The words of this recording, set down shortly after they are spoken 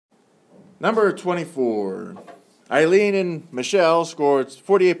Number 24. Eileen and Michelle scored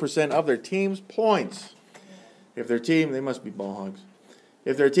 48% of their team's points. If their team, they must be ball hogs.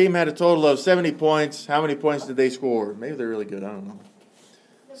 If their team had a total of 70 points, how many points did they score? Maybe they're really good, I don't know.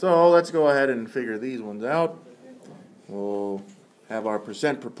 So let's go ahead and figure these ones out. We'll have our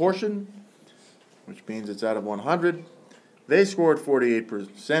percent proportion, which means it's out of 100. They scored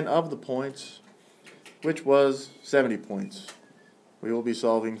 48% of the points, which was 70 points. We will be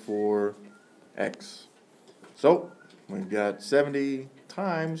solving for x. So we've got 70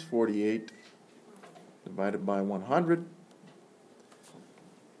 times 48 divided by 100.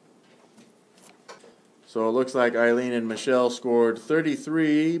 So it looks like Eileen and Michelle scored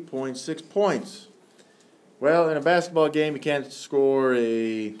 33.6 points. Well, in a basketball game, you can't score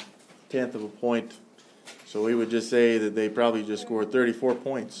a tenth of a point. So we would just say that they probably just scored 34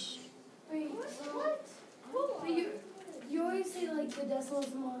 points. Wait, what? But you always say like the decimal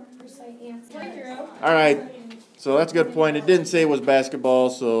is more precise answer. All right, so that's a good point. It didn't say it was basketball,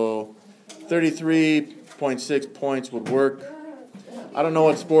 so 33.6 points would work. I don't know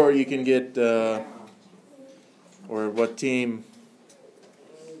what sport you can get or what team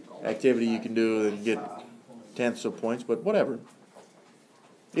activity you can do and get tenths of points, but whatever.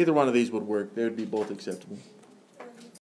 Either one of these would work. They would be both acceptable.